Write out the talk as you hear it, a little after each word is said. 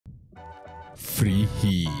free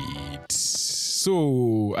hit.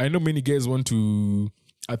 So I know many guys want to.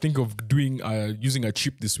 I think of doing using a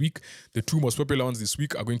chip this week. The two most popular ones this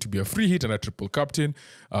week are going to be a free hit and a triple captain.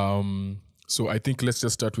 So I think let's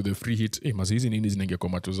just start with the free hit. Hey, mazoezi nini zinaingia kwa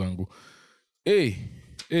macho zangu.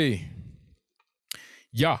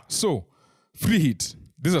 Yeah, so free hit.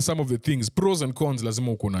 These are some of the things. Pros and cons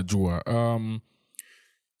lazima uko najua.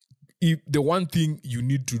 If the one thing you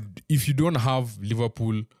need to, if you don't have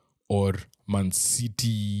Liverpool or Man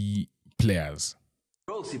City players.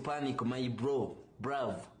 Bro, usipanic, my bro.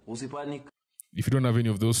 Brav, usipanic. If you don't have any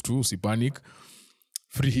of those two, usipanic.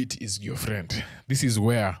 Free hit is your friend. This is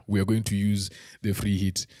where we are going to use the free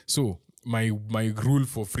hit. So my rule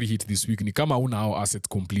for free hit this week, ni kama una our assets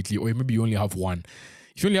completely, or maybe you only have one.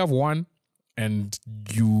 If you only have one and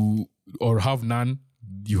you or have none,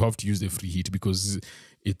 you have to use the free hit because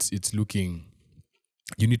it's looking,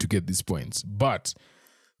 you need to get these points. But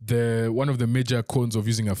one of the major cons of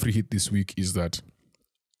using a free hit this week is that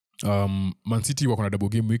Man City were on a double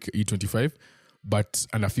game week E25, but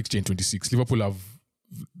and a fixture in 26. Liverpool have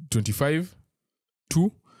 25,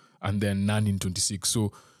 2, and then none in 26.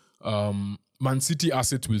 So Man City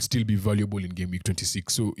assets will still be valuable in game week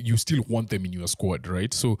 26. So you still want them in your squad,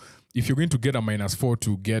 right? So if you're going to get a -4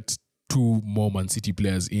 to get 2 more Man City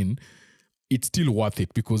players in, it's still worth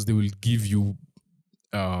it because they will give you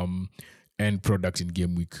end product in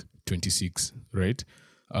game week 26, right?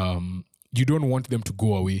 You don't want them to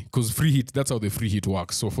go away because free hit, that's how the free hit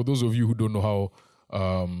works. So for those of you who don't know how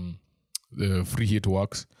the free hit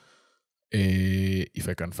works, if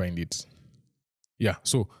I can find it. Yeah,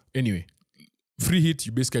 so anyway, free hit,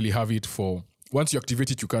 you basically have it for, once you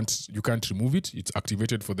activate it, you can't remove it. It's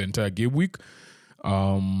activated for the entire game week.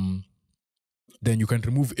 Then you can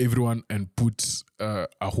remove everyone and put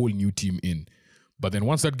a whole new team in. But then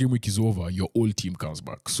once that game week is over, your old team comes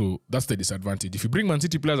back. So that's the disadvantage. If you bring Man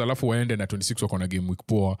City players alafu waende na 26 wako na game week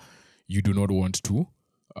poor, you do not want to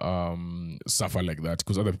suffer like that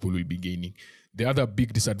because other people will be gaining. The other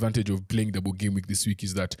big disadvantage of playing double game week this week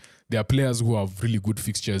is that there are players who have really good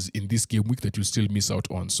fixtures in this game week that you still miss out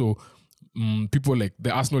on. So people like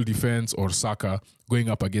the Arsenal defense or Saka going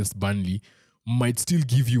up against Burnley might still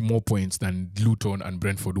give you more points than Luton and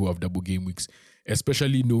Brentford who have double game weeks,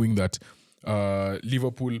 especially knowing that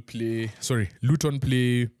Luton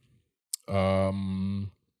play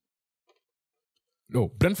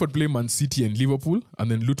Brentford play Man City and Liverpool, and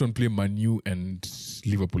then Luton play Man U and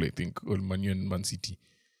Liverpool, I think, or Man U and Man City.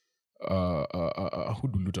 Who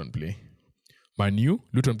do Luton play? Man U.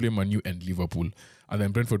 Luton play Man U and Liverpool, and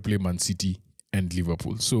then Brentford play Man City and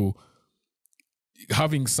Liverpool. So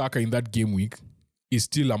having Saka in that game week is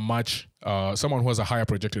still a match, someone who has a higher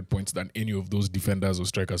projected points than any of those defenders or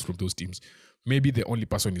strikers from those teams. Maybe the only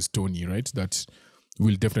person is Tony, right? That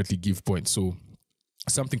will definitely give points. So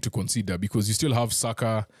something to consider because you still have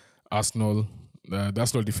Saka, Arsenal, the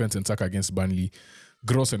Arsenal defense and Saka against Burnley.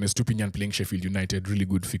 Gross and Estupinian playing Sheffield United, really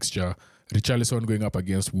good fixture. Richarlison going up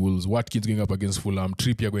against Wolves, Watkins going up against Fulham,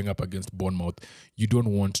 Trippier going up against Bournemouth. You don't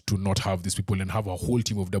want to not have these people and have a whole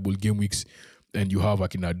team of double game weeks, and you have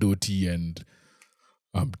Akina Doty and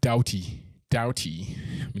Doughty,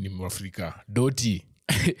 Africa, Doty.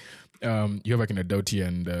 You have Akina Doughty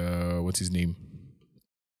and what's his name?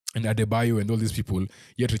 And Adebayo and all these people,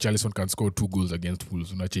 yet Richarlison can score 2 goals against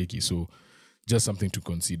Wolves, unacheki. So just something to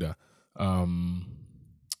consider.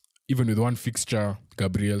 Even with one fixture,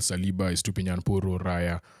 Gabriel, Saliba, Estupinian, Porro,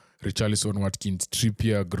 Raya, Richarlison, Watkins,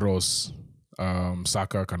 Trippier, Gross,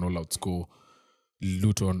 Saka can all outscore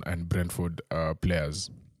Luton and Brentford players.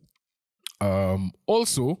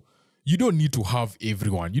 Also, you don't need to have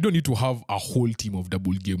everyone. You don't need to have a whole team of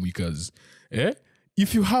double game weekers.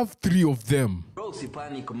 If you have 3 of them, Bro,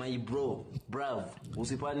 usipanic, my bro. Brav,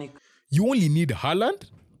 usipanic. you only need Haaland,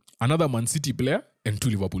 another Man City player, and 2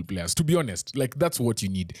 Liverpool players. To be honest, like that's what you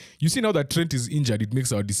need. You see now that Trent is injured, it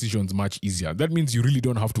makes our decisions much easier. That means you really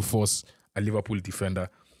don't have to force a Liverpool defender.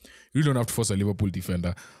 You don't have to force a Liverpool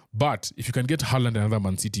defender. But if you can get Haaland and another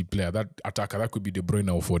Man City player, that attacker, that could be De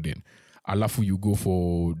Bruyne or Foden. Alafu, you go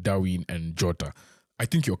for Darwin and Jota. I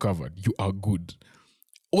think you're covered. You are good.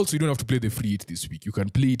 Also, you don't have to play the free hit this week. You can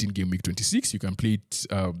play it in game week 26. You can play it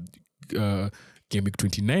game week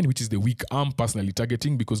 29, which is the week I'm personally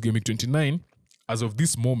targeting because game week 29, as of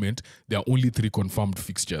this moment, there are only 3 confirmed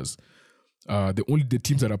fixtures. The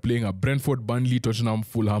teams that are playing are Brentford, Burnley, Tottenham,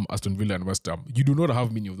 Fulham, Aston Villa, and West Ham. You do not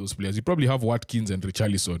have many of those players. You probably have Watkins and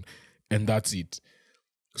Richarlison, and that's it.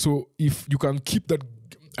 So if you can keep that,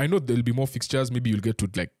 I know there'll be more fixtures. Maybe you'll get to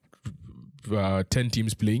like 10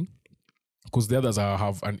 teams playing because the others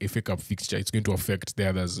have an FA Cup fixture. It's going to affect the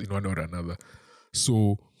others in one or another.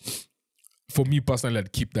 So for me personally,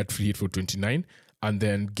 I'd keep that free hit for 29. And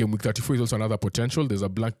then game week 34 is also another potential. There's a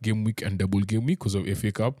blank game week and double game week because of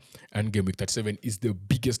FA Cup. And game week 37 is the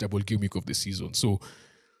biggest double game week of the season. So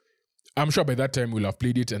I'm sure by that time we'll have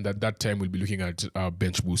played it, and at that time we'll be looking at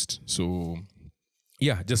bench boost. So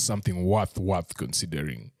yeah, just something worth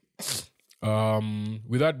considering.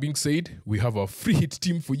 With that being said, we have a free hit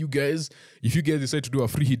team for you guys. If you guys decide to do a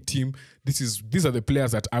free hit team, these are the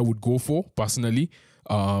players that I would go for personally.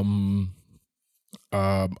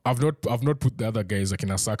 I've not put the other guys like in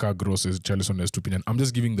Asaka, Grosses, Charlison, and Stupinian. I'm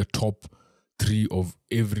just giving the top 3 of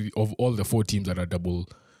all the 4 teams that are double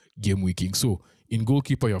game weeking. So in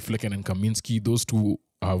goalkeeper, you have Flecken and Kaminski. Those 2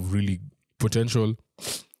 have really potential.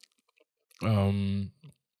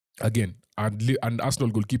 Again, and Arsenal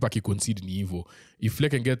goalkeeper can concede ni hivyo. If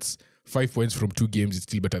Flecken gets 5 points from 2 games, it's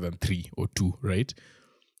still better than 3 or 2, right?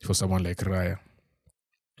 For someone like Raya.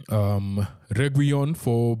 Reguilon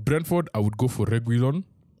for Brentford, I would go for Reguilon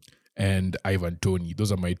and Ivan Toney.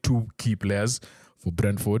 Those are my 2 key players for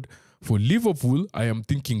Brentford. For Liverpool, I am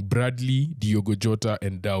thinking Bradley, Diogo Jota,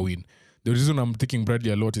 and Darwin. The reason I'm thinking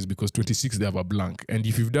Bradley a lot is because 26 they have a blank, and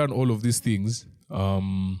if you've done all of these things,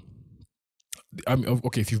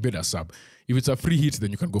 if you've made a sub, if it's a free hit, then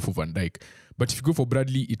you can go for Van Dijk. But if you go for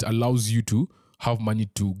Bradley, it allows you to have money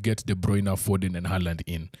to get De Bruyne, Foden, and Haaland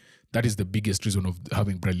in. That is the biggest reason of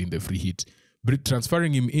having Bradley in the free hit. But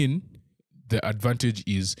transferring him in, the advantage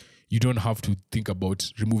is you don't have to think about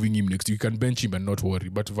removing him next. You can bench him and not worry.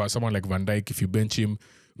 But for someone like Van Dijk, if you bench him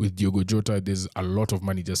with Diogo Jota, there's a lot of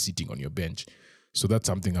money just sitting on your bench. So that's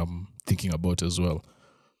something I'm thinking about as well.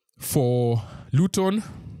 For Luton,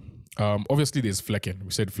 obviously there's Flecken.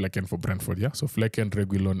 We said Flecken for Brentford, yeah? So Flecken,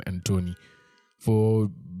 Reguilon, and Toney. For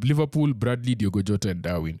Liverpool, Bradley, Diogo Jota, and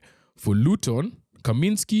Darwin. For Luton,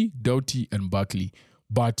 Kaminski, Doughty, and Barkley.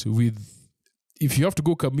 But if you have to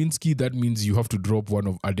go Kaminski, that means you have to drop one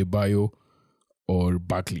of Adebayo or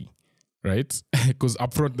Barkley, right? Because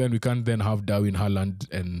up front then we can't then have Darwin, Haaland,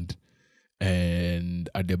 and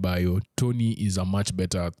Adebayo. Toney is a much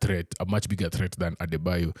better threat, a much bigger threat than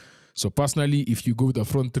Adebayo. So personally, if you go with the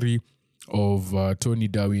front 3 of Toney,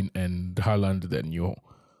 Darwin, and Haaland, then you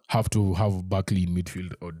have to have Barkley in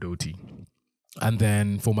midfield or Doughty. And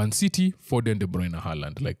then for Man City, Foden, De Bruyne,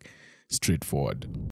 Haaland, like straightforward.